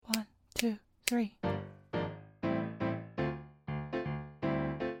2, 3.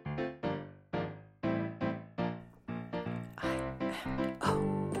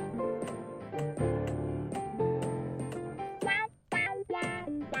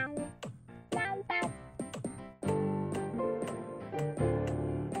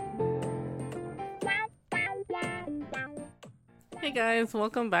 Hey guys,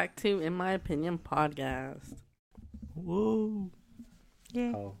 welcome back to In My Opinion podcast. Woo!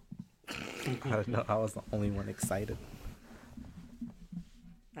 Yeah. Oh, I don't know. I was the only one excited.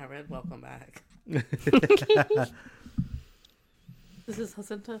 I read welcome back. This is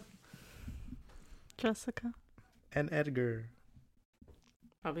Jacinta. Jessica. And Edgar.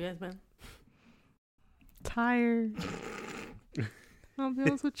 How have you guys been? Tired. I'll be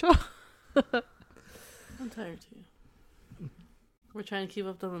honest with y'all. I'm tired too. We're trying to keep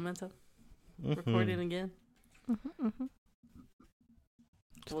up the momentum. Recording again.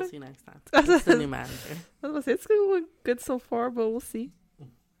 We'll see next time. It's the new manager. I was gonna say, it's going good so far, but we'll see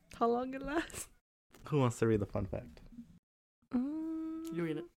how long it lasts. Who wants to read the fun fact? You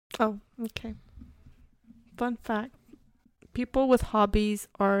read it. Oh, okay. Fun fact. People with hobbies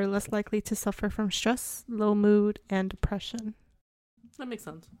are less likely to suffer from stress, low mood, and depression. That makes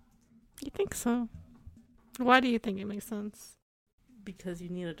sense. You think so? Why do you think it makes sense? Because you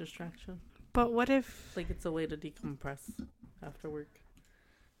need a distraction. But what if... Like it's a way to decompress after work.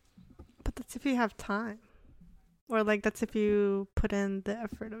 But that's if you have time. Or like that's if you put in the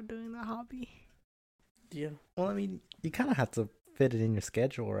effort of doing the hobby. Yeah. Well, I mean, you kind of have to fit it in your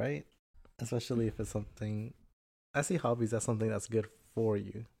schedule, right? Especially if it's something... I see hobbies as something that's good for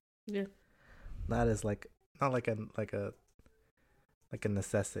you. Yeah. Not as like... Not like a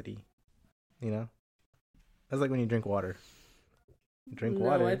necessity. You know? That's like when you drink water. You drink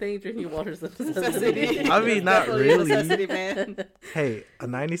water. No, I think drinking water is a necessity. I mean, not really. Necessity, man. Hey, a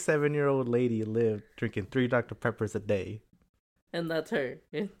 97-year-old lady lived drinking 3 Dr. Peppers a day. And that's her.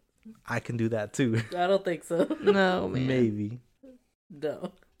 I can do that too. I don't think so. No, man. Maybe.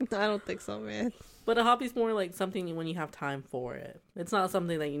 No. I don't think so, man. But a hobby's more like something when you have time for it. It's not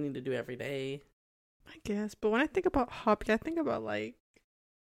something that you need to do every day. I guess. But when I think about hobby, I think about like...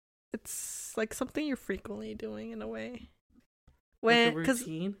 It's like something you're frequently doing in a way. Like a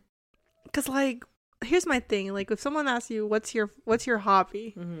routine. Cause like, here's my thing. Like, if someone asks you, what's your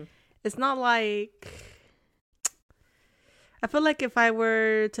hobby? Mm-hmm. It's not like... I feel like if I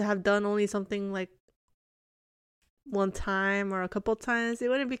were to have done only something like one time or a couple times, it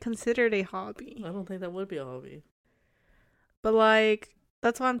wouldn't be considered a hobby. I don't think that would be a hobby. But like,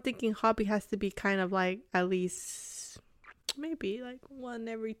 that's why I'm thinking hobby has to be kind of like at least maybe like one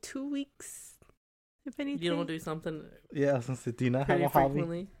every 2 weeks, if anything. You don't do something Yeah, since do you not have pretty a hobby?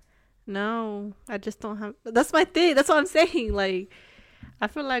 frequently. No, I just don't have. That's my thing. That's what I'm saying. Like, I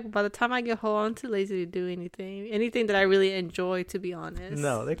feel like by the time I get home, I'm too lazy to do anything that I really enjoy. To be honest,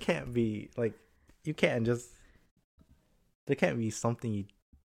 No, there can't be like you can't just. There can't be something you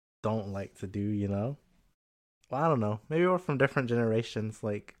don't like to do. You know. Well, I don't know. Maybe we're from different generations.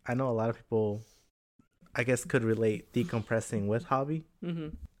 Like I know a lot of people, I guess, could relate decompressing with hobby, Mm-hmm.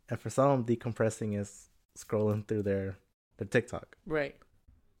 and for some, decompressing is scrolling through their TikTok Right.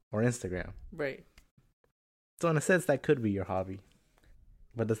 or Instagram. Right. So in a sense, that could be your hobby.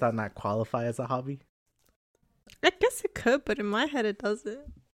 But does that not qualify as a hobby? I guess it could, but in my head, it doesn't.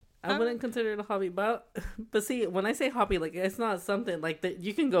 I wouldn't consider it a hobby, but see, when I say hobby, like it's not something like that.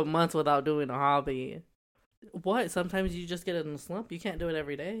 You can go months without doing a hobby. What? Sometimes you just get in a slump. You can't do it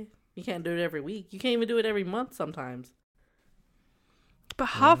every day. You can't do it every week. You can't even do it every month sometimes. But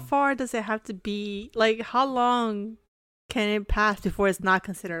how far does it have to be? Like, how long can it pass before it's not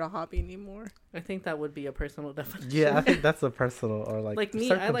considered a hobby anymore? I think that would be a personal definition. Yeah, I think that's a personal or like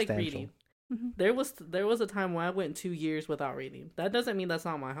me, I like circumstantial. reading. Mm-hmm. There was a time when I went 2 years without reading. That doesn't mean that's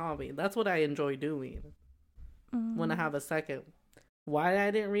not my hobby. That's what I enjoy doing when I have a second. Why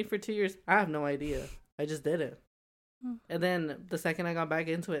I didn't read for 2 years, I have no idea. I just did it. And then the second I got back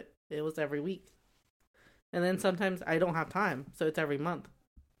into it, it was every week. And then sometimes I don't have time, so it's every month.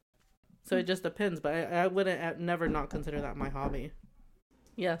 So it just depends, but I wouldn't never not consider that my hobby.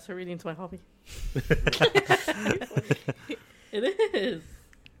 Yeah, so reading's my hobby. It is.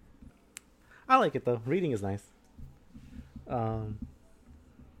 I like it though. Reading is nice.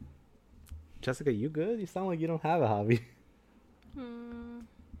 Jessica, you good? You sound like you don't have a hobby. No,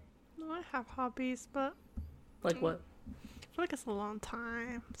 I have hobbies, but Like what? I feel like it's a long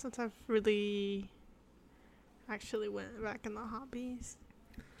time since I've really actually went back in the hobbies.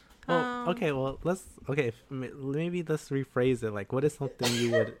 Well, maybe let's rephrase it. Like, what is something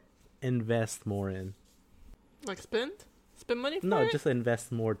you would invest more in? Like spend? Spend money for No, it? just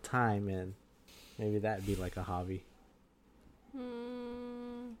invest more time in. Maybe that'd be like a hobby.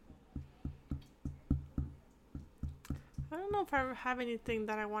 I don't know if I have anything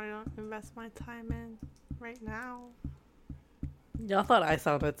that I want to invest my time in right now. Y'all thought I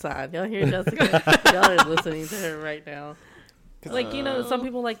sounded sad. Y'all hear Jessica? Y'all are listening to her right now. Like, you know, some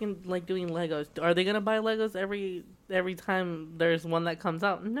people like doing Legos. Are they gonna buy Legos every time there's one that comes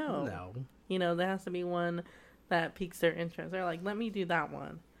out? No. No. You know, there has to be one that piques their interest. They're like, let me do that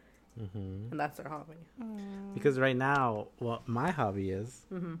one, Mm-hmm. and that's their hobby. Because right now, what my hobby is,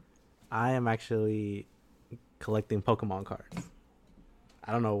 Mm-hmm. I am actually collecting Pokemon cards.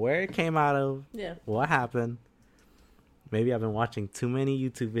 I don't know where it came out of, Yeah. what happened. Maybe I've been watching too many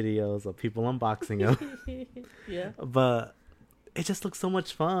YouTube videos of people unboxing them. Yeah. But it just looks so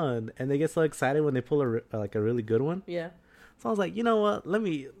much fun, and they get so excited when they pull a really good one. Yeah. So I was like, you know what? Let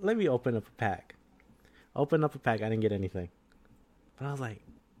me open up a pack. Open up a pack. I didn't get anything, but I was like,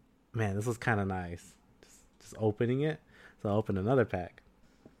 man, this was kind of nice. Just opening it. So I opened another pack,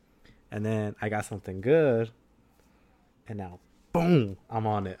 and then I got something good, and now, boom, I'm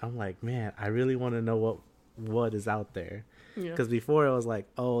on it. I'm like, man, I really want to know what is out there, Yeah. because before it was like,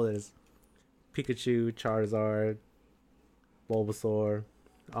 oh, there's Pikachu, Charizard, Bulbasaur,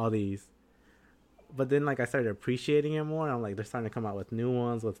 all these. But then, like, I started appreciating it more. I'm like, they're starting to come out with new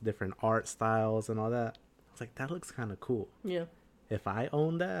ones with different art styles and all that. I was like, that looks kind of cool. Yeah. If I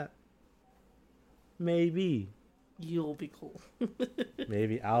own that, maybe You'll be cool.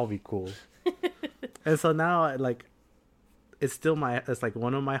 maybe I'll be cool. And so now, like, it's like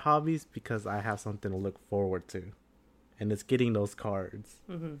one of my hobbies because I have something to look forward to, and it's getting those cards.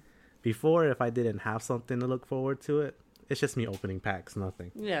 Mm-hmm. Before, if I didn't have something to look forward to it, it's just me opening packs,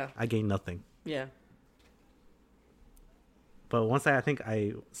 nothing. Yeah. I gain nothing. Yeah. But once I think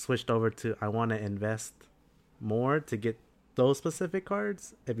I switched over to I want to invest more to get those specific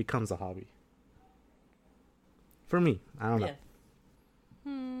cards, it becomes a hobby. For me, I don't know.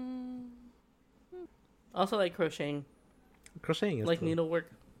 Yeah. Also, like crocheting, Crocheting is like cool.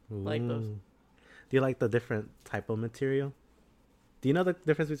 needlework. Like those. Ooh. Do you like the different type of material? Do you know the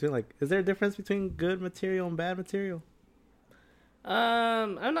difference between, like, is there a difference between good material and bad material?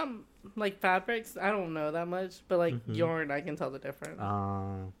 I'm not like fabrics. I don't know that much, but like Mhm. yarn, I can tell the difference.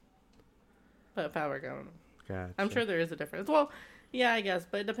 Uh, But fabric, I don't know. gotcha. I'm sure there is a difference. Well, yeah, I guess,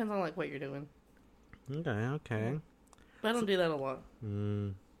 but it depends on like what you're doing. Okay. But I don't do that a lot.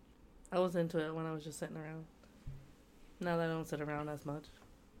 Mm. I was into it when I was just sitting around. Now that I don't sit around as much.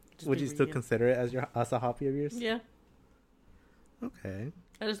 Just Would be you still reading. consider it as a hobby of yours? Yeah, Okay.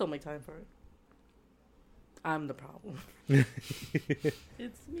 I just don't make time for it. I'm the problem.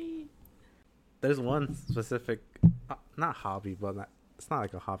 It's me. There's one specific, not hobby, but it's not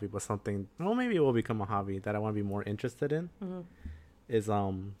like a hobby, but something. Well, maybe it will become a hobby that I want to be more interested in. Mm-hmm. Is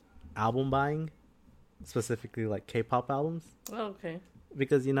album buying, specifically like K-pop albums, Oh, okay.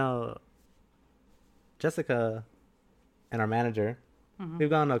 because Jessica and our manager, Mm-hmm. we've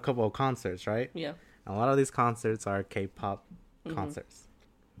gone to a couple of concerts, right? Yeah. And a lot of these concerts are K-pop Mhm. concerts.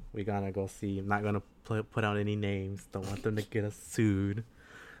 We're gonna go see. I'm not gonna put out any names. Don't want them to get us sued.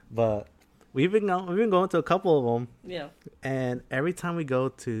 But we've been going to a couple of them, Yeah. and every time we go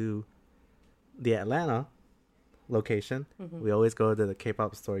to the Atlanta location, Mm-hmm. we always go to the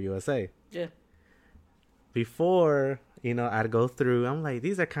K-pop store USA. Yeah. Before, I'd go through. I'm like,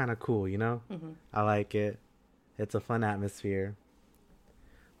 these are kind of cool. Mm-hmm. I like it. It's a fun atmosphere.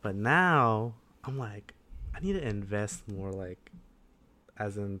 But now I'm like, I need to invest more, like,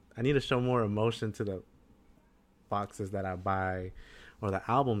 as in, I need to show more emotion to the boxes that I buy or the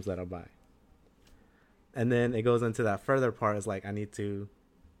albums that I buy. And then it goes into that further part is like, I need to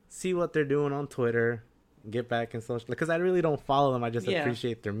see what they're doing on Twitter, get back in social, because I really don't follow them. I just Yeah.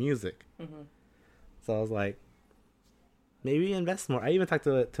 appreciate their music. Mm-hmm. So I was like, maybe invest more. I even talked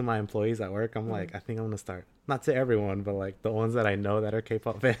to my employees at work. I'm like, I think I'm going to start. Not to everyone, but like the ones that I know that are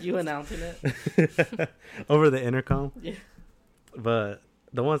K-pop fans. You announcing it? Over the intercom. Yeah. But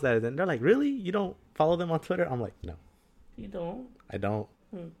the ones that they're like, really? You don't follow them on Twitter? I'm like, no, You don't? I don't.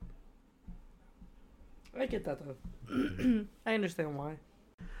 I get that though. I understand why.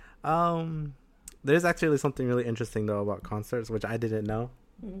 There's actually something really interesting though about concerts, which I didn't know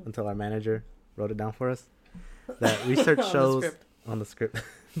Mhm. until our manager wrote it down for us. That research On the shows script. on the script.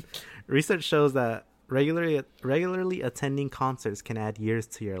 Research shows that regularly attending concerts can add years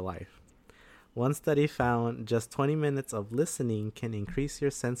to your life. One study found just 20 minutes of listening can increase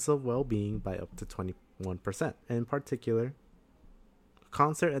your sense of well-being by up to 21%. In particular,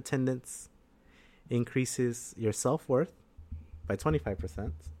 concert attendance increases your self-worth by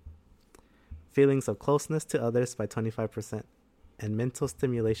 25%. feelings of closeness to others by 25%, and mental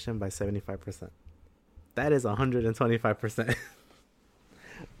stimulation by 75%. That is 125%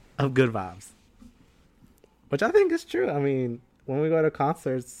 of good vibes. Which I think is true. I mean, when we go to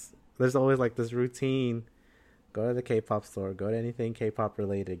concerts, there's always like this routine. Go to the K-pop store, go to anything K-pop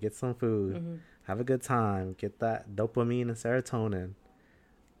related, get some food, have a good time, get that dopamine and serotonin.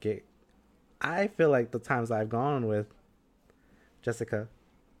 I feel like the times I've gone with Jessica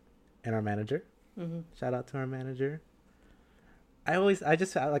and our manager, shout out to our manager, I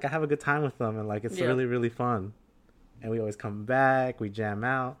just like I have a good time with them, and like it's really, really fun. And we always come back, we jam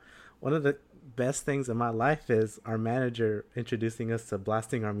out. One of the best things in my life is our manager introducing us to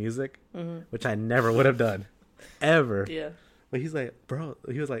blasting our music, which I never would have done ever. Yeah. But he's like, bro,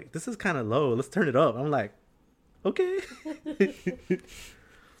 he was like, this is kind of low, let's turn it up. I'm like, okay.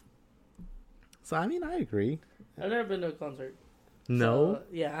 So I mean, I agree. I've never been to a concert. No. So,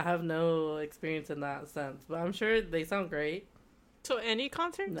 yeah, I have no experience in that sense, but I'm sure they sound great. So any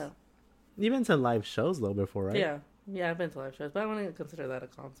concerts? No. You've been to live shows though before, right? Yeah, I've been to live shows, but I wouldn't consider that a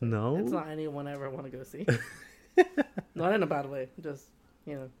concert. No? It's not anyone I ever want to go see. Not in a bad way, just,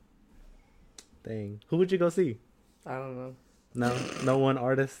 you know. Dang. Who would you go see? I don't know. No one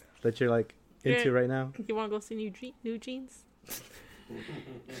artist that you're like into right now? You want to go see New Jeans?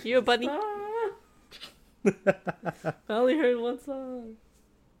 You a bunny? I only heard one song.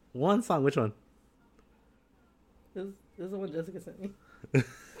 One song, which one? This is the one Jessica sent me. What's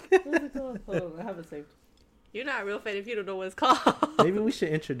it called? Hold on, I have it saved. You're not a real fan if you don't know what it's called. Maybe we should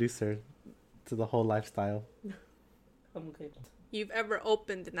introduce her to the whole lifestyle. I'm okay. You've ever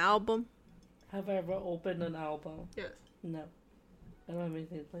opened an album? Have I ever opened an album? Yes. No. I don't have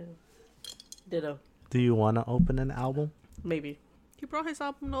anything to play with. Ditto. Do you want to open an album? Maybe. He brought his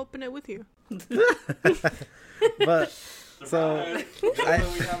album to open it with you. But so That's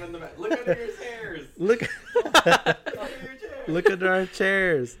what we have in the back. Look under your chairs. look Under your chairs. look under our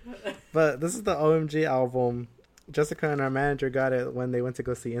chairs. But this is the OMG album. Jessica and our manager got it when they went to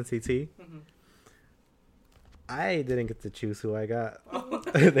go see NCT. I didn't get to choose who I got.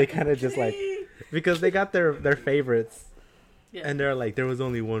 They kind of just like, because they got their favorites, and they're like, there was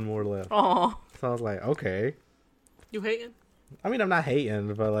only one more left. Oh, So I was like, okay. you hating? I mean, I'm not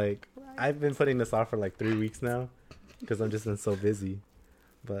hating, but like, I've been putting this off for like 3 weeks now because I've just been so busy.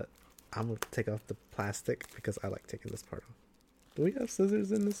 But I'm gonna take off the plastic because I like taking this part off. Do we have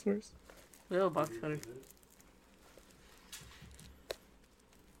scissors in this first? We have a box cutter.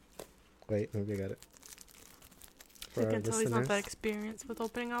 Wait, maybe I got it. You can tell he's not that experienced with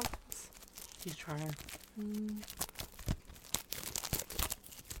opening albums. He's trying. Mm.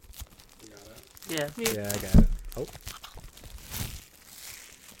 You got it? Yeah. Yeah, I got it. Oh.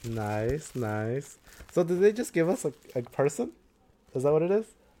 Nice. So did they just give us a person? Is that what it is?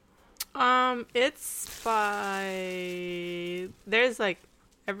 It's by... There's like...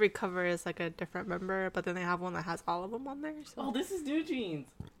 Every cover is like a different member, but then they have one that has all of them on there. So. Oh, this is New Jeans.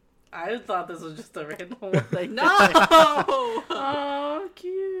 I thought this was just a random one. Like, No! Oh,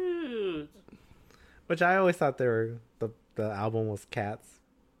 cute. Which I always thought they were... The album was cats.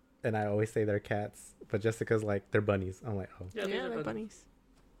 And I always say they're cats. But Jessica's like, they're bunnies. I'm like, oh. Yeah, Yeah, they're bunnies.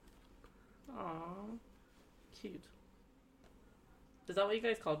 Aw, cute. Is that what you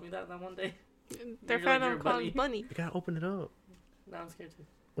guys called me that one day? They're You're fan like, of you're a called bunny. Bunny. You gotta open it up. Now I'm scared too.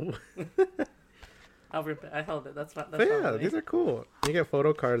 I'll rip it. I held it. That's not. But That's yeah, not these are cool. You get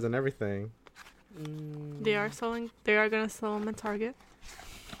photo cards and everything. They are selling... They are gonna sell them at Target.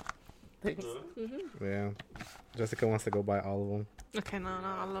 Thanks. Mm-hmm. Yeah. Jessica wants to go buy all of them Okay, no,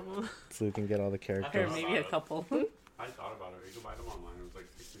 I love them. so we can get all the Or characters. maybe a couple. I thought about it. You could buy them online. It was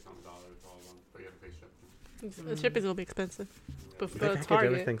like $60-something for all of them, but you had to pay shipping. The shipping's gonna be expensive. But if we They go to package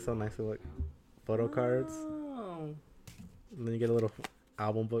Target... everything so nicely. Look, photo cards, Oh. and then you get a little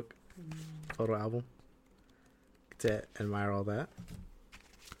album book, photo album to admire all that.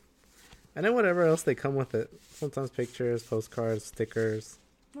 And then whatever else they come with it. Sometimes pictures, postcards, stickers.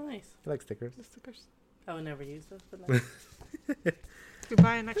 Nice. I like stickers. The stickers. I would never use this, but nice. You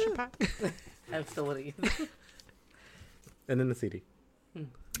buy an extra pack. I still wouldn't use it. And then the CD.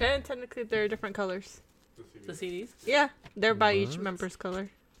 And technically they're different colors. The CDs? Yeah, they're by each What? member's color.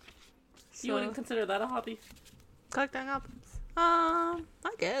 You So, wouldn't consider that a hobby? collecting albums. I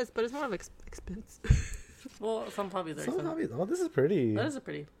guess, but it's more of expense. Well, some hobbies are Some expensive. hobbies. Oh, this is pretty. That is a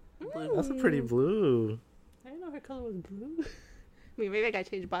pretty blue. That's a pretty blue. I didn't know her color was blue. I mean, maybe I gotta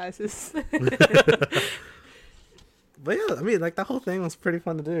change biases. But yeah, I mean, like the whole thing was pretty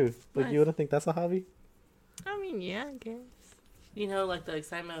fun to do. Like, Nice. you wouldn't think that's a hobby? I mean, yeah, I guess. You know, like the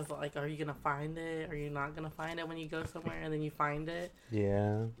excitement of like, are you gonna find it? Are you not gonna find it when you go somewhere and then you find it?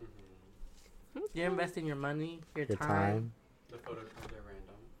 Yeah. You're investing your money, your your time. time, The photo cards are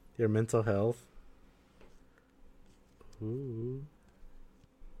random. your mental health. Ooh.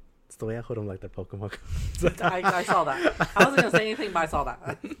 It's the way I hold them like they're Pokemon cards. I saw that. I wasn't gonna say anything, but I saw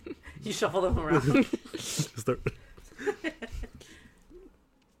that. You shuffle them around. Just the-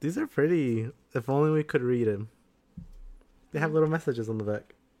 These are pretty. If only we could read them. They have little messages on the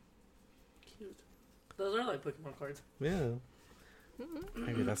back. Cute. Those are like Pokemon cards. Yeah.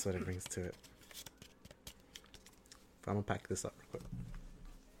 Maybe that's what it brings to it. I'm gonna pack this up real quick.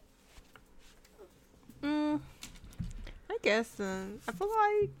 I guess I feel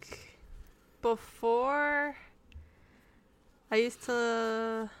like before I used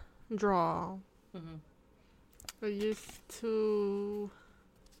to draw. Mm-hmm. I used to.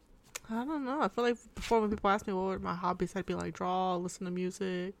 I don't know. I feel like before when people asked me what were my hobbies, I'd be like draw, listen to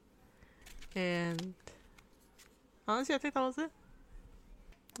music, and honestly, I think that was it.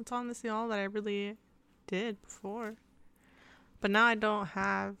 That's honestly all that I really did before. But now I don't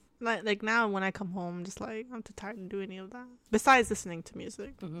have like now when I come home, I'm just like I'm too tired to do any of that. Besides listening to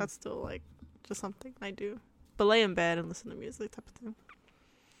music, Mhm. that's still like just something I do. But lay in bed and listen to music type of thing.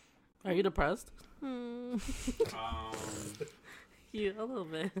 Are you depressed? Hmm. You a little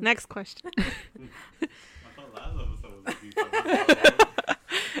bit. Next question. I thought last episode was about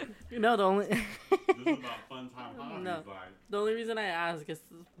You know the only this is about fun time hobbies. No. Like, the only reason I ask is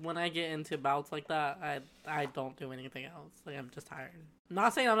when I get into bouts like that, I don't do anything else. Like I'm just tired.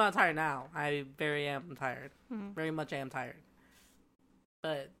 Not saying I'm not tired now. I very am tired. Mhm. Very much am tired.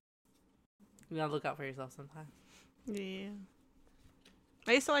 But you gotta look out for yourself sometimes. Yeah.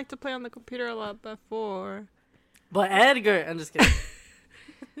 I used to like to play on the computer a lot before. But Edgar, I'm just kidding.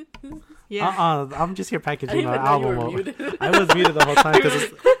 Yeah. I'm just here I packaging didn't my even know you album. were muted. I was muted the whole time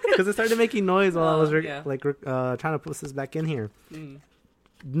because it started making noise while I was Yeah. trying to put this back in here. Mm.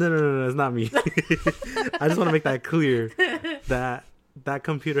 No, it's not me. I just want to make that clear that that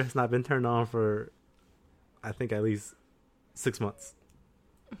computer has not been turned on for, I think, at least 6 months.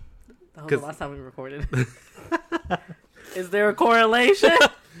 That was the last time we recorded. Is there a correlation?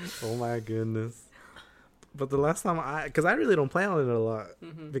 Oh my goodness. But the last time because I really don't play on it a lot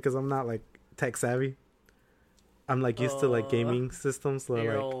Mhm. because I'm not like tech savvy. I'm like used to like Oh. gaming systems. So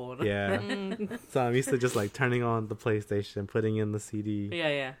You're like, old. yeah. Mm. So I'm used to just like turning on the PlayStation, putting in the CD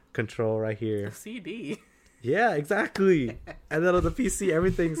Yeah. control right The here. CD. Yeah, exactly. And then on the PC,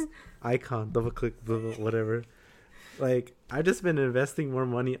 everything's icon, double click, whatever. Like, I've just been investing more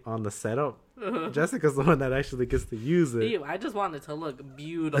money on the setup. Jessica's the one that actually gets to use it. Ew, I just want it to look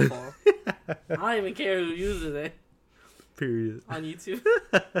beautiful. I don't even care who uses it Period. on YouTube.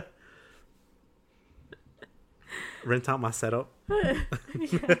 Rent out my setup.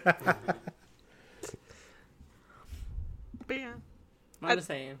 But yeah. I'm just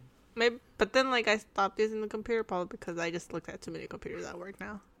saying. Maybe, but then like I stopped using the computer probably because I just looked at too many computers at work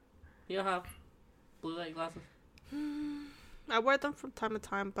now. You don't have blue light glasses? I wear them from time to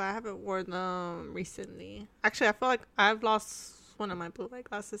time, but I haven't worn them recently. Actually, I feel like I've lost one of my blue light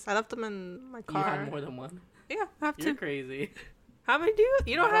glasses. I left them in my You car. have more than one. Yeah, I have You're two. crazy. How many do you?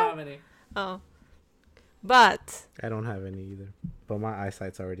 You don't I have? any. Oh. But I don't have any either. But my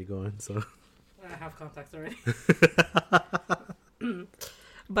eyesight's already going, so. I have contacts already.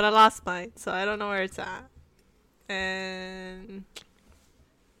 I lost mine, so I don't know where it's at. And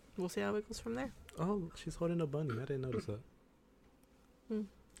we'll see how it goes from there. Oh, she's holding a bunny. I didn't notice that.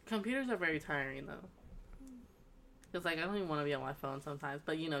 Computers are very tiring though. Cause like I don't even want to be on my phone sometimes,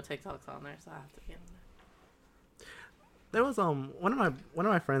 but you know TikTok's on there, so I have to be on there. There was one of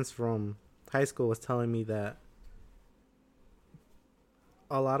my friends from high school was telling me that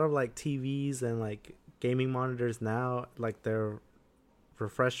a lot of like TVs and like gaming monitors now, like their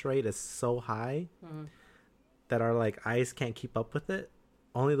refresh rate is so high Mm-hmm. that our like eyes can't keep up with it.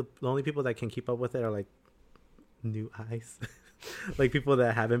 The only people that can keep up with it are like new eyes. Like people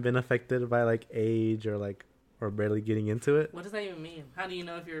that haven't been affected by like age or barely getting into it. What does that even mean? How do you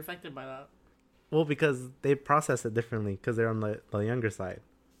know if you're affected by that? Well, because they process it differently because they're on the younger side.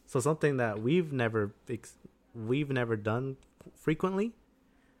 So something that we've never done frequently,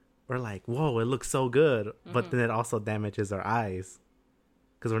 we're like, whoa, it looks so good, but then it also damages our eyes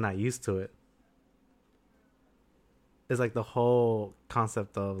because we're not used to it. It's like the whole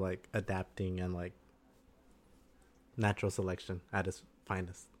concept of like adapting and like natural selection at its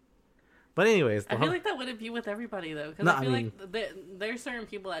finest. But anyways, I feel like that wouldn't be with everybody though, because No, I feel I mean- like there's certain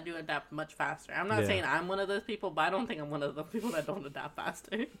people that do adapt much faster. I'm not Yeah. saying I'm one of those people, but I don't think I'm one of the people that don't adapt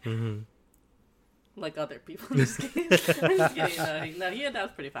faster. Like other people. I'm just kidding. I'm just kidding. No, he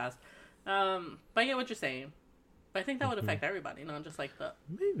adapts pretty fast. But I get what you're saying. But I think that would affect everybody, not just like the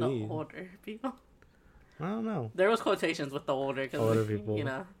Maybe. older people. I don't know. There was quotations with the older, cause Older people. you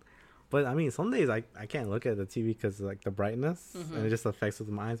know. But I mean, some days I can't look at the TV because like the brightness and it just affects with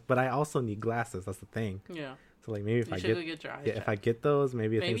my eyes. But I also need glasses. That's the thing. Yeah. So like maybe if You I should get go get your eyes if checked. I get those,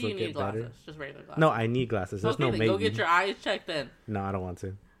 maybe, Maybe things will you get need glasses, better. just regular glasses. No, I need glasses. There's Okay, no then maybe. go get your eyes checked then. No, I don't want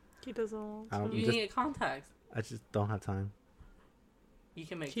to. He doesn't want I don't- to. You just- need contacts. I just don't have time. You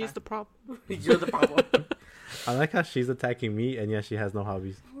can make He's time. the problem. You're the problem. I like how she's attacking me and yet she has no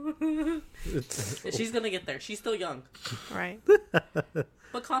hobbies. She's gonna get there. She's still young. Right.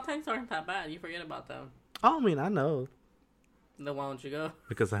 But contacts aren't that bad. You forget about them. Oh, I mean, I know Then why don't you go?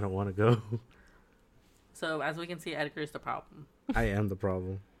 because I don't want to go. So as we can see, Edgar is the problem. I am the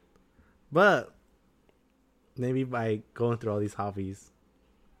problem. But maybe by going through all these hobbies,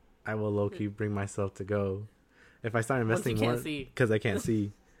 I will low key bring myself to go. If I start Once you investing more, can't see. because I can't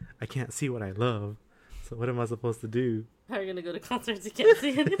see, I can't see what I love. So what am I supposed to do? How are you gonna go to concerts? You can't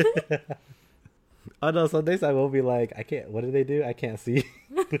see anything. Oh no! Some days I will be like, I can't. What do they do? I can't see.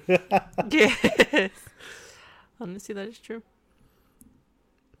 Yes. Honestly, that is true.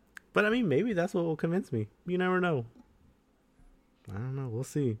 But I mean, maybe that's what will convince me. You never know. I don't know. We'll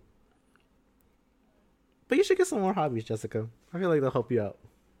see. But you should get some more hobbies, Jessica. I feel like they'll help you out.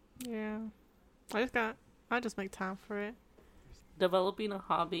 Yeah. I just make time for it. Developing a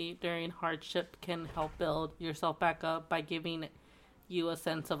hobby during hardship can help build yourself back up by giving you a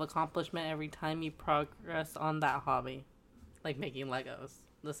sense of accomplishment every time you progress on that hobby. Like making Legos.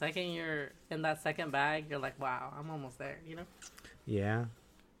 The second you're in that second bag, you're like, wow, I'm almost there, you know? Yeah.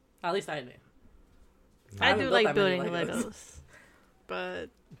 At least I do. I haven't do built like that many building Legos. Legos. But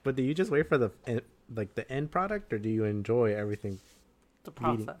But do you just wait for the end product, or do you enjoy everything? The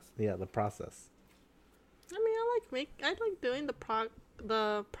leading- process. Yeah, the process. I mean, I like doing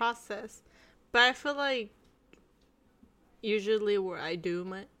the process, but I feel like usually where I do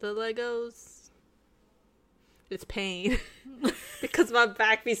the Legos, it's pain because my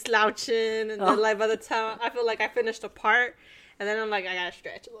back be slouching, and then like by the time I feel like I finished a part, and then I'm like I gotta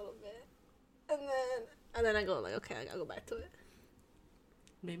stretch a little bit, and then I go like okay, I gotta go back to it.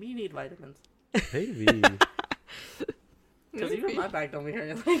 Maybe you need vitamins. Maybe. Because even my back don't be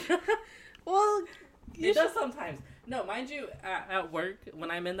hurting. Well, It does sometimes. No, mind you, at work,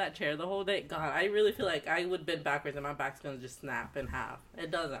 when I'm in that chair the whole day, God, I really feel like I would bend backwards and my back's going to just snap in half. It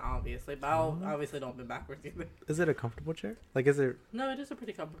doesn't, obviously, but I obviously don't bend backwards either. Is it a comfortable chair? Like, is it No, it is a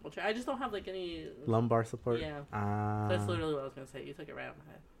pretty comfortable chair. I just don't have, like, any... lumbar support? Yeah. Ah. That's literally what I was going to say. You took it right out of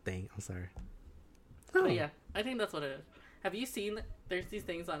my head. Dang, I'm sorry. But yeah, I think that's what it is. Have you seen... There's these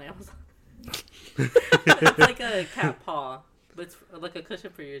things on Amazon. It's like a cat paw, but it's like a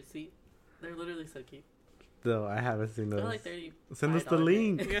cushion for your seat. They're literally so cute. No, I haven't seen They're those. like 30. Send us the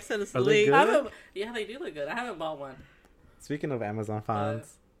link. you said it's Are they link. good? Yeah, they do look good. I haven't bought one. Speaking of Amazon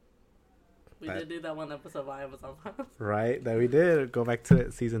finds, We did do that one episode by Amazon. right? That we did. Go back to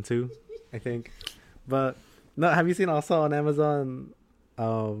it, season 2, I think. But no, have you seen also on Amazon?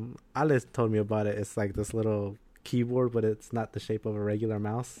 Alice told me about it. It's like this little keyboard, but it's not the shape of a regular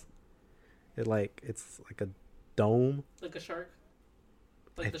mouse. It's like a dome. Like a shark?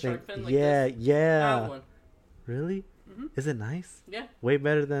 Like I the think. shark fin? Like Yeah, this? I yeah. have one. Really? Mhm. Is it nice? Yeah. Way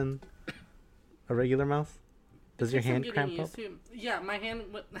better than a regular mouse. Does your Takes some hand getting cramp up? used to. Yeah, my hand...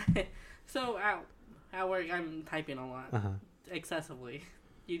 So, at work, I'm typing a lot. Uh huh. Excessively.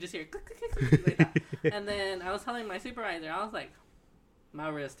 You just hear click, click, click, click, like that. And then I was telling my supervisor, I was like, my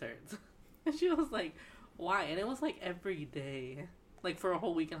wrist hurts. And she was like, why? And it was like every day. Like for a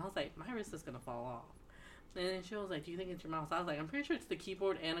whole week. And I was like, my wrist is going to fall off. And then she was like, do you think it's your mouse? I was like, I'm pretty sure it's the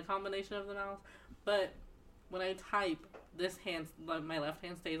keyboard and a combination of the mouse. But when I type, this hand, like my left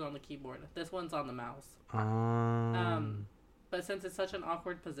hand stays on the keyboard. This one's on the mouse. But since it's such an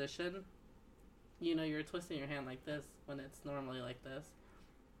awkward position, you know, you're twisting your hand like this when it's normally like this.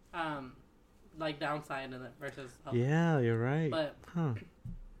 Like downside in it versus up. Yeah, you're right. But Huh.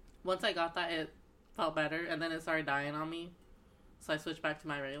 once I got that, it felt better, and then it started dying on me. So I switched back to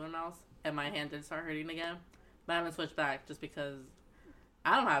my regular mouse, and my hand did start hurting again. But I haven't switched back just because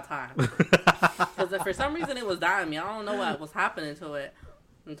I don't have time. Because for some reason it was dying me. I don't know what was happening to it.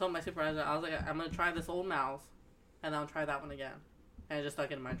 And I told my supervisor, I was like, I'm going to try this old mouse, and I'll try that one again. And I just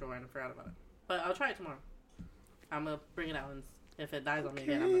stuck it in my drawer and forgot about it. But I'll try it tomorrow. I'm going to bring it out, and if it dies on me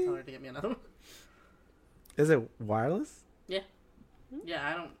again, I'm going to tell her to get me another one. Is it wireless? Yeah,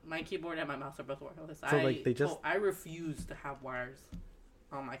 I don't. My keyboard and my mouse are both wireless. So, like, they just- I refuse to have wires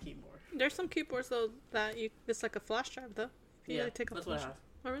on my keyboard. There's some keyboards though that it's like a flash drive though. You Yeah, like, take a that's what it flash. has.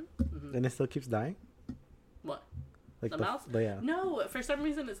 Oh, really? Mm-hmm. And it still keeps dying? What? Like The mouse? Yeah. No, for some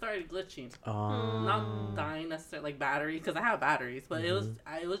reason it started glitching. Oh. Not dying necessarily, like battery, because I have batteries, but it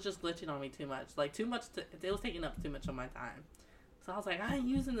Mm-hmm. was just glitching on me too much. Like it was taking up too much of my time. So I was like, I ain't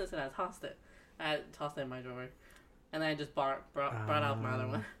using this, and I tossed it. I tossed it in my drawer, and I just brought out my other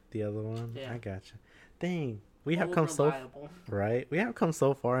one. The other one. Yeah. I gotcha. Dang, we have Old come so reliable. right. We have come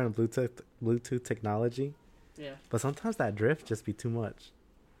so far in Bluetooth technology, Yeah. but sometimes that drift just be too much.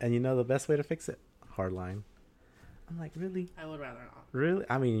 And you know the best way to fix it? Hardline. I'm like, really? I would rather not. Really?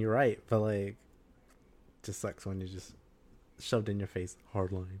 I mean, you're right, but like, just sucks when you just shoved in your face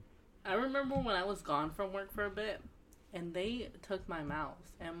hardline. I remember when I was gone from work for a bit, and they took my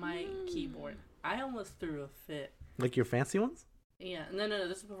mouse and my keyboard. I almost threw a fit. Like your fancy ones? Yeah, no.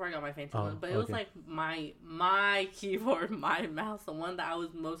 This is before I got my fancy Oh, one, but it was okay. like my keyboard, my mouse, the one that I was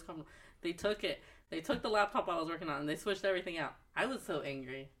most comfortable. They took it. They took the laptop I was working on, and they switched everything out. I was so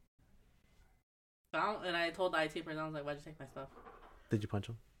angry. And I told the IT person, I was like, "Why'd you take my stuff?" Did you punch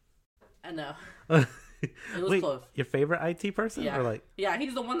them? I know. It was Wait, close. your favorite IT person? Yeah. Or like, Yeah,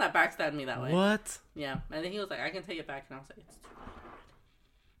 he's the one that backstabbed me that way. what? Yeah, and then he was like, "I can take it back," and I was like, "It's too late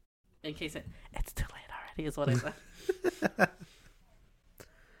already." In case it's too late already, is what I said.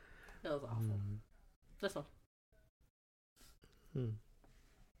 It was awful. This one. Hmm.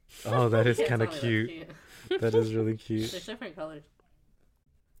 Oh, that is Yeah, kind of tell me cute. that's That is really There's cute. different colors.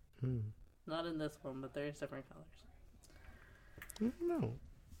 Hmm. Not in this one, but there's different colors. I don't know.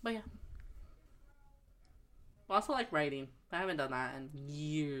 But yeah. I also like writing. I haven't done that in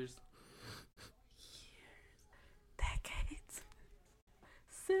years. Decades.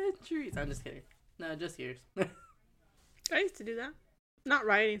 Centuries. I'm just kidding. No, just years. I used to do that. Not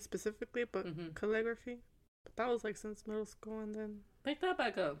writing specifically, but Mhm. calligraphy. But that was like since middle school, and then Pick that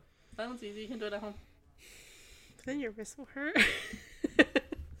back up. That one's easy. You can do it at home. then your wrist will hurt.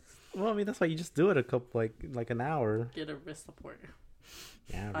 Well, I mean, that's why you just do it a couple, like an hour. Get a wrist support.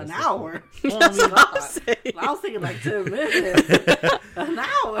 Yeah, An wrist hour? support. Well, I mean, what I'm God. saying. I was thinking like 10 minutes. An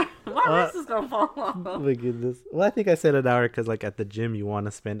hour? My wrist is going to fall Oh off. my goodness. Well, I think I said an hour because, like, at the gym, you want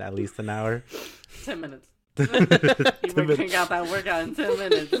to spend at least an hour. 10 minutes. 10 You better minutes. crank out that workout in 10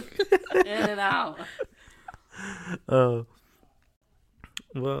 minutes. In and out. Oh.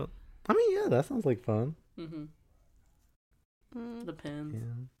 Well, I mean, yeah, that sounds like fun. Mm-hmm. Mm. Depends.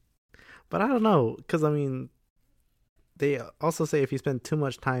 Yeah. But I don't know, because, I mean, they also say if you spend too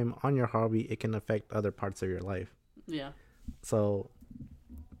much time on your hobby, it can affect other parts of your life. Yeah. So,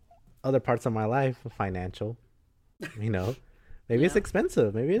 other parts of my life, financial, maybe it's Yeah.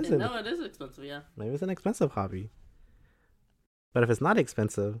 expensive. Maybe it isn't. No, it is expensive, yeah. Maybe it's an expensive hobby. But if it's not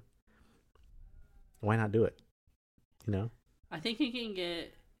expensive, why not do it? You know? I think you can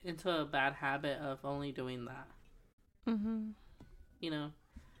get into a bad habit of only doing that. Mm-hmm. You know?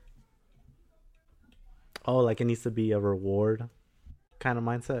 Oh, like it needs to be a reward kind of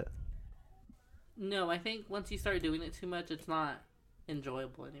mindset. No, I think once you start doing it too much, it's not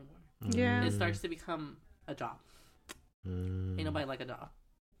enjoyable anymore. Yeah. It starts to become a job. Mm. Ain't nobody like a job.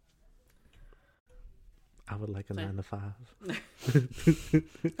 I would like a Same. 9 to 5.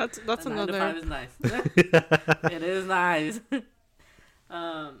 That's A 9 to 5 another. is nice. It is nice.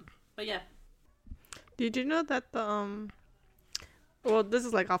 But yeah. Did you know that the Well, this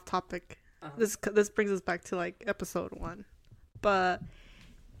is like off topic. Uh-huh. This brings us back to like episode 1, but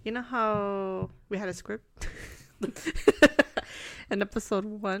you know how we had a script in episode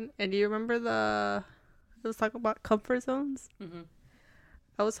 1, and do you remember it was talking about comfort zones? Mm-hmm.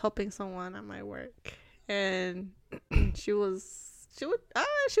 I was helping someone at my work, and she was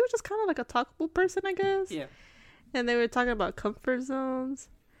just kind of like a talkable person, I guess. Yeah. And they were talking about comfort zones,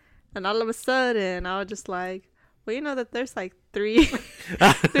 and all of a sudden, I was just like, well, you know that there's like three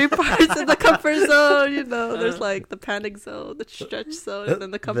parts of the comfort zone. You know, there's like the panic zone, the stretch zone, and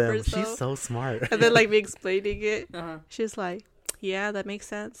then the comfort zone. She's so smart. And then like me explaining it, Uh-huh. she's like, "Yeah, that makes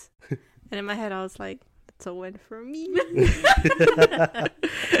sense." And in my head, I was like, "It's a win for me."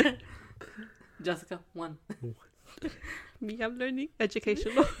 Jessica, 1. Me, I'm learning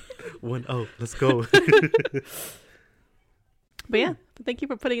educational. 1-0. Let's go. But yeah, thank you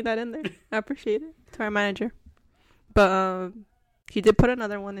for putting that in there. I appreciate it. To our manager. But he did put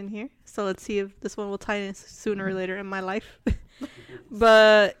another one in here. So let's see if this one will tie in sooner or later in my life.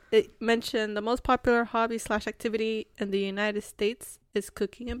 But it mentioned the most popular hobby/activity in the United States is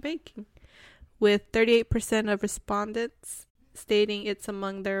cooking and baking, with 38% of respondents stating it's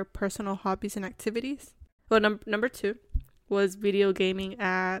among their personal hobbies and activities. Well, number 2 was video gaming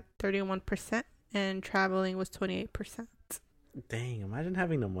at 31%, and traveling was 28%. Dang, imagine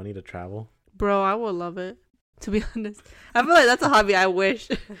having the money to travel. Bro, I would love it, to be honest. I feel like that's a hobby I wish.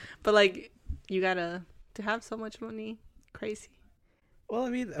 But, like, you gotta to have so much money. Crazy. Well, I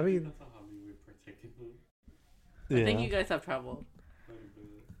mean, That's a hobby we partake in. I think you guys have traveled.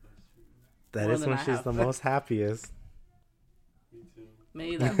 that more is than when I she's have. the most happiest. Me too.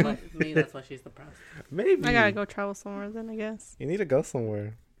 Maybe that's why she's depressed. Maybe I gotta go travel somewhere then, I guess. You need to go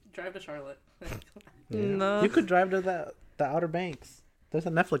somewhere. Drive to Charlotte. Yeah. No. You could drive to the Outer Banks. There's a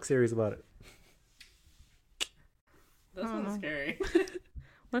Netflix series about it. That sounds scary.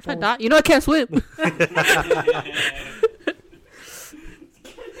 What if I die? You know I can't swim.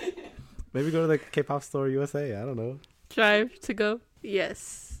 Maybe go to the K-pop store USA. I don't know. Drive to go.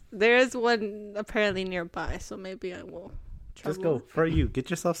 Yes. There is one apparently nearby, so maybe I will travel. Just go for you. Get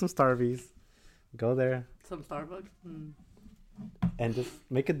yourself some Starbies. Go there Some Starbucks. and just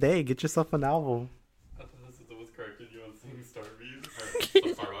make a day. Get yourself an album. I thought this was corrected you on saying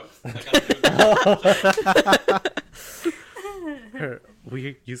Starbucks.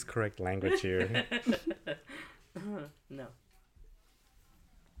 We use correct language here. No.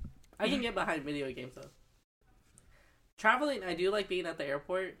 I can get behind video games though. Traveling, I do like being at the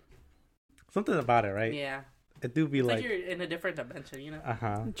airport. Something about it, right? Yeah. It do be It's like like you're in a different dimension, you know?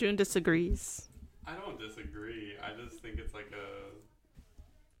 uh-huh. June disagrees. I don't disagree. I just think it's like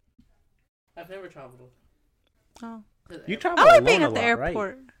I've never traveled. Oh. You travel I like alone being a at the lot,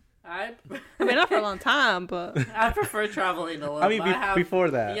 airport. I I mean, not for a long time, but I prefer traveling alone. I mean, but before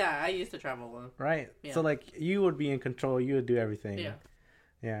that, Yeah, I used to travel alone. right? Yeah. So like you would be in control. You would do everything. Yeah.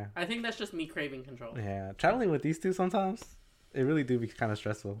 Yeah. I think that's just me craving control. Yeah. Traveling with these two sometimes, it really do be kind of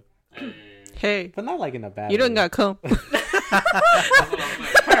stressful, hey. hey, but not like in a bad. you don't way. got come. That's what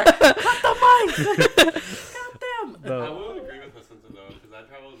I'm like. Goddamn! No. I will agree with Jacinta though, because I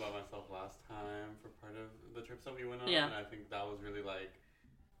traveled by myself last time for part of the trips that we went on, Yeah. and I think that was really like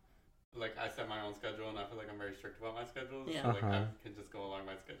I set my own schedule, and I feel like I'm very strict about my schedule. Yeah. So like I Uh-huh. can just go along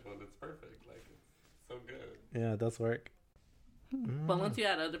my schedule, and it's perfect. Like it's so good. Yeah, it does work. But once you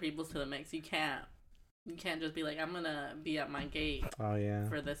add other people's to the mix, you can't just be like, I'm gonna be at my gate Oh yeah.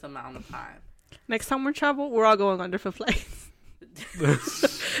 for this amount of time. Next time we travel, we're all going on different flights.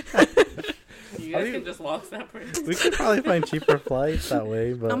 You guys mean- can just walk separate. We could probably find cheaper flights that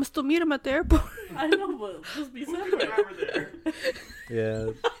way, I'm but gonna still meet him at the airport. I know, but just be separate. Driver there.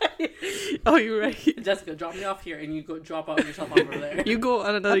 yeah. Oh, you're right. Jessica, drop me off here, and you go drop off yourself over there. You go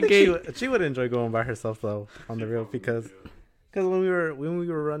on I another think gate. she would enjoy going by herself though, on the real, because when we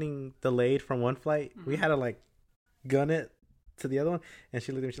were running delayed from one flight, we had to like gun it to the other one, and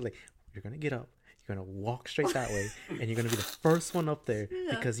she looked at me. She's like, "You're gonna get up, you're gonna walk straight that way, and you're gonna be the first one up there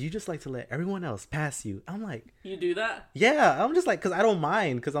because you just like to let everyone else pass you." I'm like, You do that? "Yeah," I'm just like, because I don't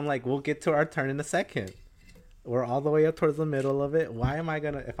mind, because I'm like, we'll get to our turn in a second. We're all the way up towards the middle of it. Why am I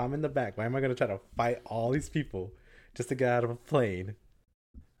gonna, if I'm in the back, why am I gonna try to fight all these people just to get out of a plane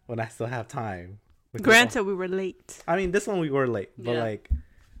when I still have time? Granted, we were late. I mean, this one we were late, but Yeah. like,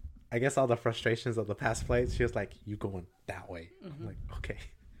 I guess all the frustrations of the past flights, she was like, "You going that way?" I'm like, "Okay,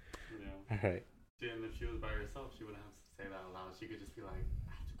 Yeah. all right." And if she was by herself, she wouldn't have to say that aloud. She could just be like,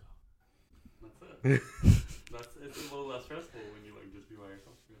 I have to go. That's it. It's a little less stressful when you like just be by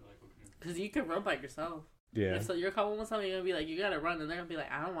yourself. You're like, okay. Because you can run by yourself. Yeah, If so you're calling with somebody, you're gonna be like, you gotta run, and they're gonna be like,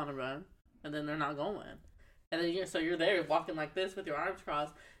 I don't want to run, and then they're not going, and then you're there walking like this with your arms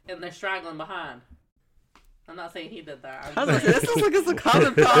crossed, and they're straggling behind. I'm not saying he did that. I was like, this is like it's a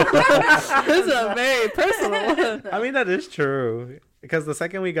common problem. This is a very personal one. I mean that is true, because the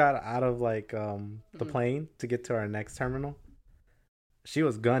second we got out of like the plane to get to our next terminal, she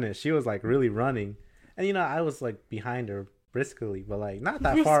was gunning. She was like really running, and I was like behind her briskly, but like not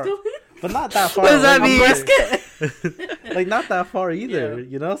that far. But not that far. What does that like, mean? Brisket. like not that far either,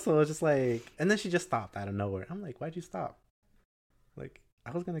 Yeah. So it's just like, and then she just stopped out of nowhere. I'm like, why'd you stop? Like,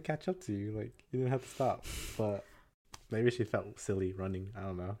 I was gonna catch up to you. Like, you didn't have to stop. But maybe she felt silly running. I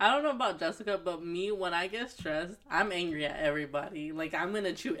don't know. I don't know about Jessica, but me, when I get stressed, I'm angry at everybody. Like, I'm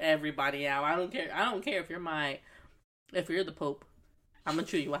gonna chew everybody out. I don't care. I don't care if you're the Pope. I'm gonna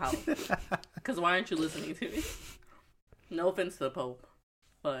chew you out. Because why aren't you listening to me? No offense to the Pope,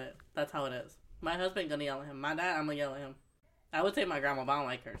 but that's how it is. My husband gonna yell at him. My dad, I'm gonna yell at him. I would say my grandma, but I don't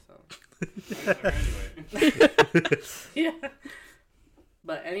like her, so. Anyway. Yeah.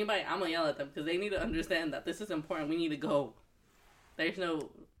 But anybody, I'm gonna yell at them because they need to understand that this is important. We need to go. There's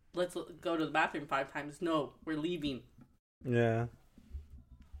no, let's go to the bathroom 5 times. No, we're leaving. Yeah,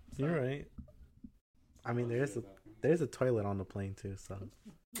 you're right. I mean, there's a toilet on the plane too. So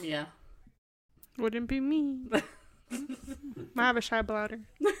Yeah. Wouldn't be me. I have a shy bladder.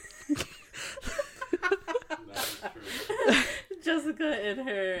 That is true. Jessica and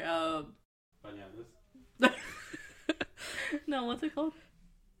her, Bananas. no, what's it called?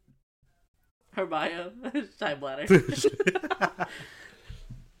 Her bio, shy bladder.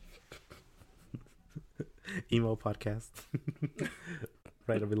 Emo podcast.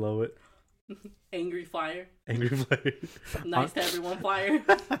 Right below it. Angry flyer. Angry flyer. Nice to everyone flyer.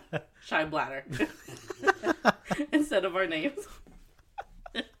 Shy bladder. Instead of our names.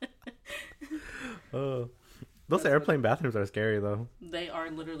 Oh, those airplane bathrooms are scary though. They are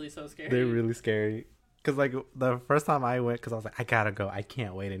literally so scary. They're really scary. Cause like the first time I went, cause I was like, I gotta go. I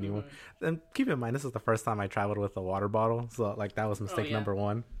can't wait anymore. And keep in mind, this is the first time I traveled with a water bottle, so like that was mistake number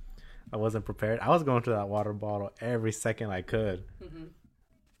one. I wasn't prepared. I was going to that water bottle every second I could. Mm-hmm.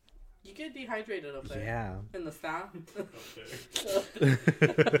 You get dehydrated up there. Yeah. In the style.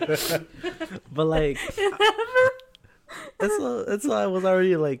 But like, it's I was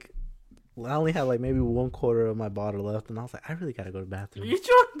already like, I only had like maybe 1/4 of my bottle left, and I was like, I really gotta go to the bathroom. You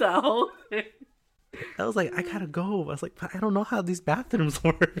drunk the whole thing. I was like, I gotta go. I was like, but I don't know how these bathrooms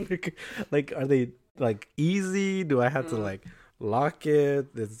work. Like, are they like easy? Do I have to like lock it?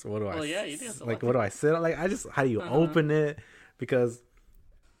 What do I? Yeah, you do have to like. lock What do I sit? Like, I just how do you open it? Because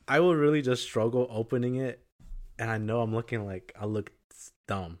I would really just struggle opening it, and I know I'm looking like I look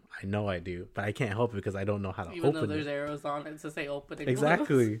dumb. I know I do, but I can't help it because I don't know how to Even open though there's it. arrows on it to say open and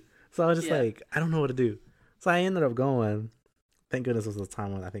Exactly. So I was just Yeah. like, I don't know what to do. So I ended up going. Thank goodness it was a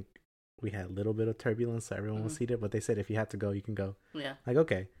time when I think we had a little bit of turbulence, so everyone was seated. But they said if you had to go, you can go. Yeah. Like,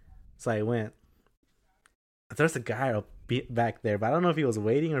 okay. So I went. There's a guy back there, but I don't know if he was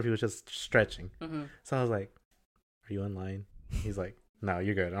waiting or if he was just stretching. Mm-hmm. So I was like, are you in line? He's like, no,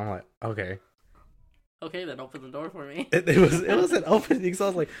 you're good. I'm like, okay. Okay, then open the door for me. It was an opening, so I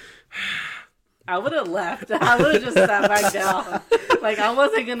was like, I would have left. I would have just sat back down. Like, I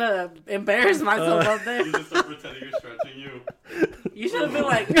wasn't going to embarrass myself up there. You just start pretending you're stretching you. You should have been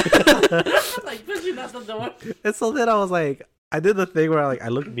like, like pushing out the door. and so then I was like, I did the thing where I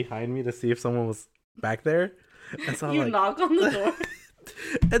looked behind me to see if someone was back there. And so I was You like, knock on the door.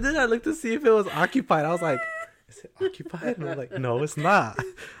 and then I looked to see if it was occupied. I was like, is it occupied? And I was like, no, it's not.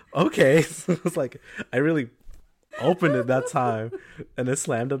 Okay. So it was like, I really opened it that time and it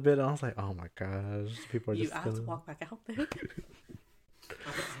slammed a bit. And I was like, oh my gosh, people are You just have to still... walk back out there. I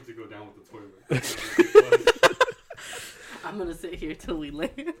have to go down with the toilet. I'm going to sit here till we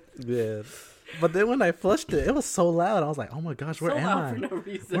land. Yeah. But then when I flushed it, it was so loud. I was like, oh my gosh, where So am loud I? for no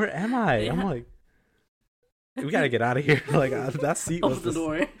reason. Where am I? Yeah. I'm like, we gotta get out of here. Like that seat was Open the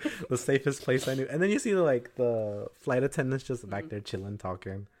door. the safest place I knew. And then you see the flight attendants just back there chilling,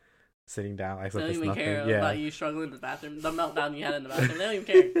 talking, sitting down. Like They don't it's even nothing. care Yeah, about you struggling in the bathroom. The meltdown you had in the bathroom. They don't even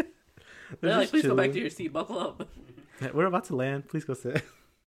care. They're like, just please go back chilling. to your seat. Buckle up. We're about to land. Please go sit.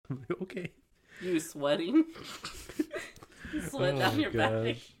 I'm like, okay. You sweating. Sweat Oh down my your back.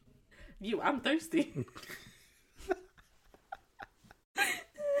 gosh. You, I'm thirsty.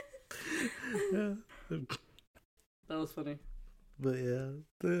 Yeah. That was funny. But yeah,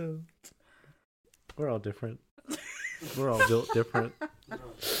 we're all different. We're all built different.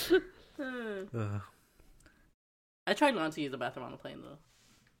 I tried not to use the bathroom on the plane though.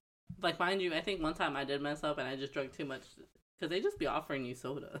 Like, mind you, I think one time I did mess up and I just drank too much because they just be offering you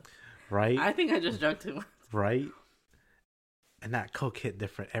soda. Right? I think I just drank too much. Right? And that Coke hit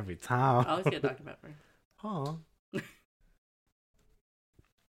different every time. I always get Dr. Pepper. Huh.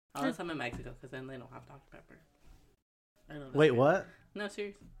 Unless I'm in Mexico because then they don't have Dr. Pepper. I know. Wait, what? No,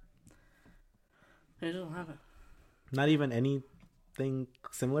 seriously. They just don't have it. Not even anything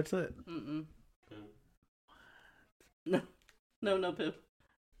similar to it? Mm-mm. No pip.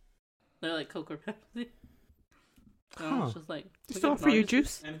 They're like Coke or Pepsi. Huh. It's just like... Just offer you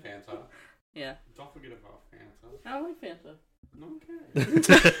juice. And Fanta. Yeah. Don't forget about Fanta. I don't like Fanta. Okay.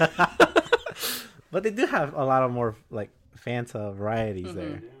 But they do have a lot of more like Fanta varieties Mhm.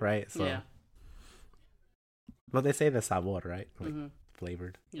 there, right? So, Yeah. but they say the sabor, right? Like Mm-hmm.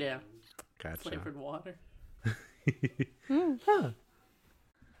 flavored. Yeah. Gotcha. Flavored water. Huh.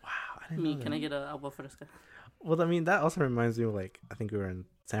 Wow, I didn't Me, know can that. I get an agua fresca? Well, I mean, that also reminds me of like I think we were in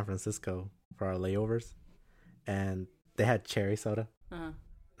San Francisco for our layovers, and they had cherry soda. Uh-huh.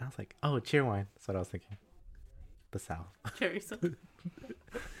 I was like, oh, cheer wine. That's what I was thinking. The South. Cherry soda.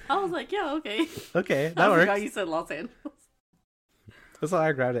 I was like, yeah, okay. Okay, I that forgot works. you said Los Angeles. That's why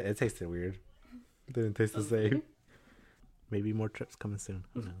I grabbed it. It tasted weird. Didn't taste the Okay. same. Maybe more trips coming soon.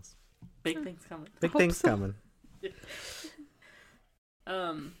 Who knows? Big things coming. Big hope things so. coming.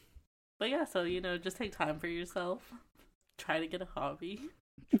 But yeah, so just take time for yourself. Try to get a hobby.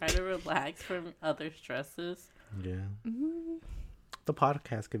 Try to relax from other stresses. Yeah. Mm. The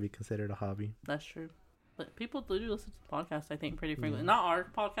podcast could be considered a hobby. That's true. But people do listen to podcasts, I think, pretty frequently. Not our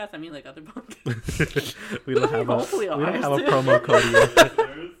podcast, I mean like other podcasts. we don't have a Hopefully we don't ours have a do. promo code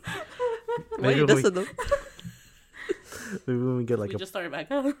yet. Why you Maybe dissing them? Maybe when we get like we a, just started back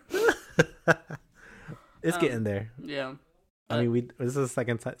up. it's getting there. Yeah. I mean, this is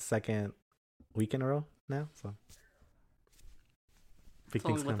the second week in a row now, so big It's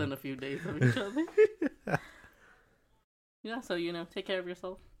only things within coming. a few days of each other. Yeah, so take care of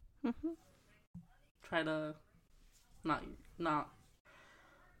yourself. Mm-hmm. Try to not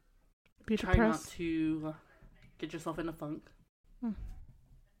Be try not depressed. to get yourself in a funk. Hmm.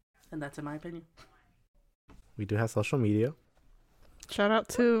 And that's in my opinion. We do have social media. Shout out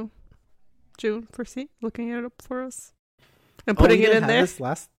to June for looking it up for us and Oh, putting we it didn't in have there. this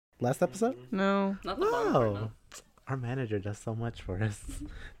last episode. No. Not the bottom part, Wow, no. our manager does so much for us.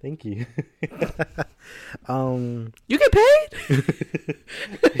 Thank you. You get paid?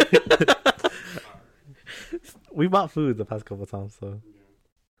 We bought food the past couple times, so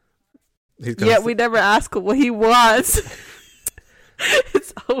he's Yeah, we never ask him what he wants.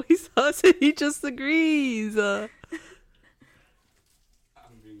 It's always us, and he just agrees. I'm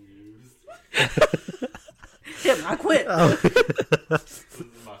being used. Him, I quit. Oh. This is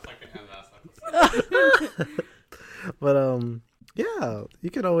my second and last episode. But yeah,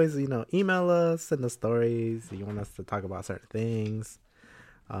 you could always email us, send us stories. You want us to talk about certain things.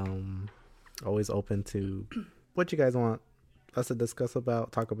 Always open to what you guys want us to discuss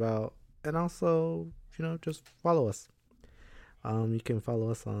about, talk about, and also just follow us. You can follow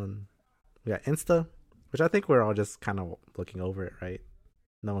us on Insta, which I think we're all just kind of looking over it, right?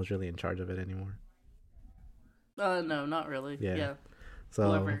 No one's really in charge of it anymore. No, not really. Yeah. Yeah.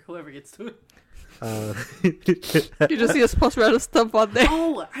 So Whoever gets to it. You just see us post random stuff on there.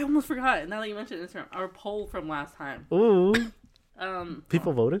 Oh, I almost forgot. Now that you mentioned Instagram, our poll from last time. ooh,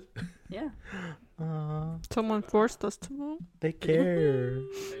 people voted. Yeah. Someone forced us to vote. They care.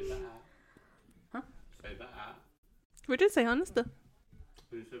 Say the at. Huh? Say the at. We did say Honesta.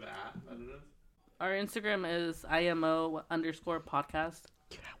 Did you say the at that it is? Our Instagram is IMO_podcast.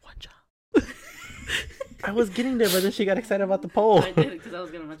 You had one job. I was getting there, but then she got excited about the poll. I did it because I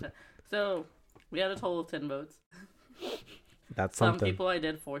was going to mention it. So, we had a total of 10 votes. That's Some something. people I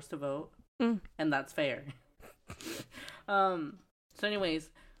did force to vote, Mm. and that's fair. So anyways,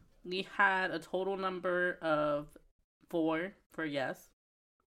 we had a total number of 4 for yes.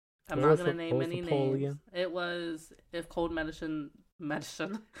 I'm What not was gonna the- name what was any the poll names. again? It was if cold medicine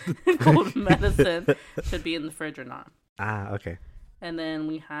if cold medicine should be in the fridge or not. Okay. And then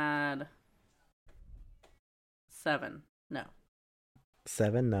we had 7. No.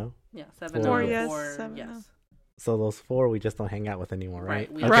 7, no. Yeah, 7 Four no, yes, 4 7 yes. no. So those 4 we just don't hang out with anymore, right?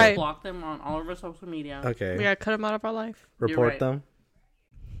 Right. We Okay. Right. have blocked them on all of our social media. Okay. We gotta cut him out of our life. Report right. them.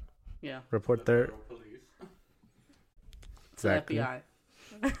 Yeah. Report The their. federal police. It's the Exactly. FBI.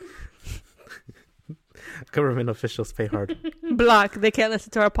 Government officials pay hard. Block. They can't listen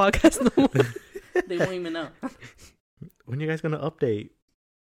to our podcast no more. They won't even know. When you guys gonna update?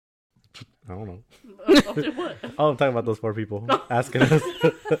 I don't know. Update what? Oh, I'm talking about those 4 people asking us.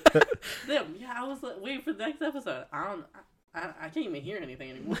 Them. Yeah, I was like, waiting for the next episode. I can't even hear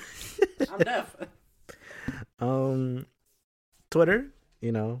anything anymore. I'm deaf. Twitter,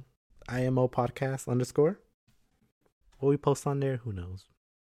 IMO podcast _ What we post on there, who knows?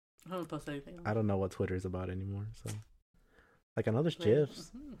 I don't post anything. I don't know what Twitter is about anymore. So, like, I know there's Cut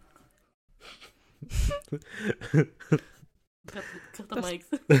GIFs. the mics.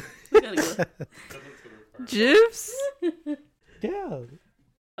 We gotta go. Send it to her first. GIFs? Yeah.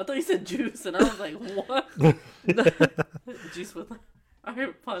 I thought you said juice, and I was like, what? Juice with our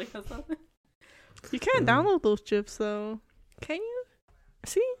podcast on it? You can't download those GIFs though. Can you?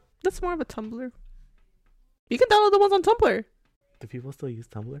 See? That's more of a Tumblr. You can download the ones on Tumblr. Do people still use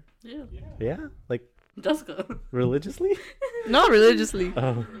Tumblr? Yeah. Yeah. Yeah, like Jessica. religiously. Not religiously.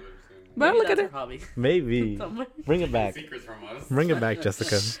 Oh, But Maybe look at that's it. her hobby. maybe. Somewhere. Bring it back. Secrets from us. Bring it back,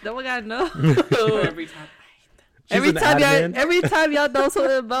 Jessica. No one gotta know. Every time. She's every an time admin. every time y'all know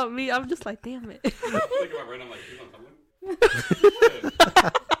something about me, I'm just like, damn it. Think about right now, I'm like, she's on Tumblr?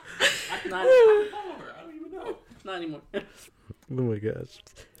 Not, I follow her. I don't even know. not anymore. Oh my gosh.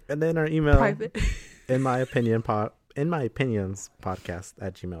 And then our email, Private. in my opinions podcast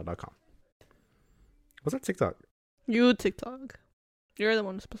 @gmail.com. What's our TikTok? You TikTok. You're the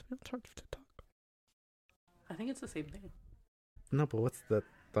one who's supposed to be in charge of TikTok. I think it's the same thing. No, but what's the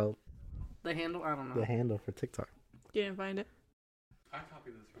The handle, I don't know. the handle for TikTok? You didn't find it. I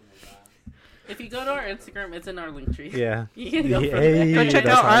copied this from the last. If you go to our Instagram, it's in our link tree. Yeah. You can go from Hey, there. Go check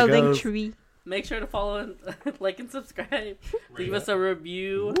that's out how it our link goes. tree. Make sure to follow and like and subscribe. Leave Rate us a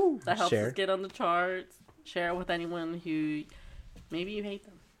review. Woo. That helps Share. us get on the charts. Share it with anyone who maybe you hate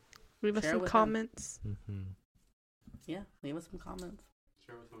them. Leave us Share some with them. comments. Mm-hmm. Yeah, leave us some comments.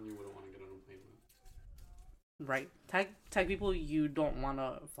 Share with someone you wouldn't want to get on a plane Right. Tag people you don't want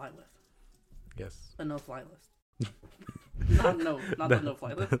to fly with. Yes. A no-fly list. not the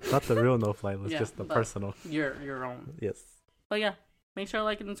no-fly list. Not the real no-fly list, Yeah, just the but personal. Your own. Yes. But yeah, make sure to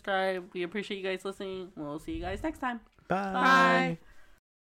like and subscribe. We appreciate you guys listening. We'll see you guys next time. Bye. Bye.